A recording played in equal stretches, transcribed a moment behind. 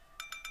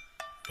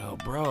Yo,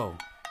 bro,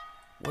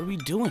 what are we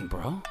doing,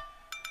 bro?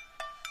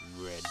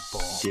 Red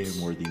bumps.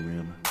 Damn worthy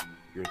rim.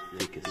 You're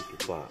thick as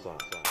fuck.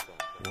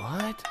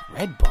 What?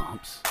 Red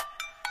bumps?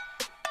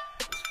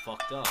 It's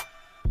fucked up.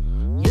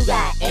 You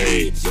got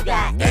AIDS, you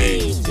got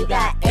AIDS, you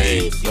got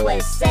AIDS,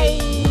 USA.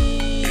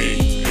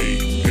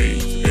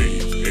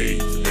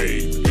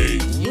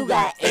 You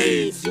got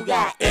AIDS, you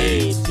got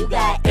AIDS, you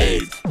got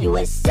AIDS,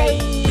 USA.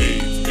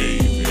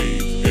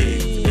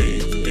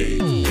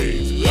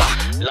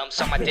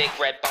 Lumps on my dick,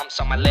 red bumps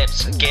on my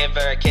lips. Give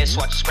her a kiss,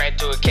 watch it spread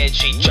to a kid.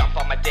 She jump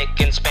on my dick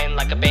and spin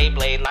like a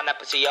Beyblade. Line up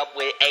pussy up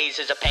with A's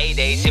as a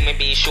payday. See me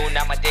be shooting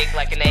out my dick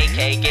like an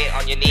AK. Get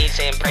on your knees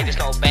and pray there's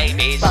no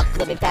babies. Fuck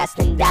living fast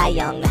and die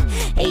young.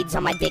 AIDS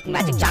on my dick,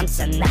 Magic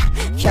Johnson.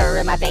 Pure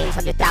in my veins,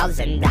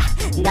 100,000.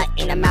 Nut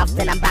in the mouth,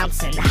 then I'm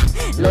bouncing.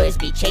 Lawyers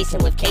be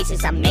chasing with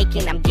cases I'm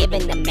making. I'm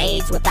giving them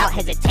AIDS without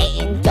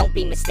hesitating. Don't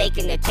be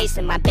mistaken, they're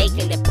tasting my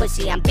bacon. The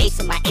pussy I'm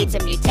basing, my AIDS are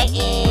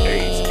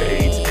mutating.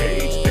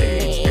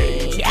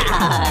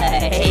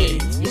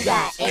 AIDS. You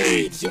got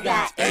AIDS, you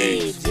got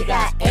AIDS, you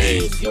got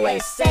AIDS,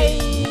 USA.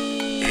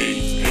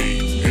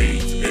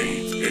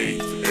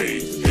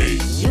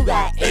 You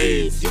got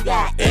AIDS, you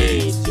got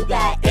AIDS, you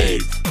got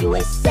AIDS,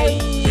 USA.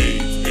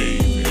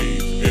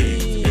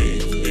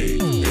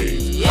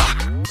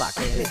 Fuck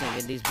it,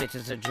 singing, these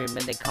bitches are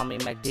dreaming. They call me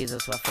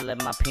MacDiesel, so I feel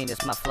like my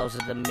penis. My flows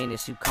are the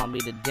meanest. You call me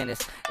the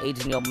dentist.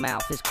 AIDS in your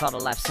mouth, it's called a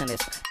life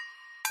sentence.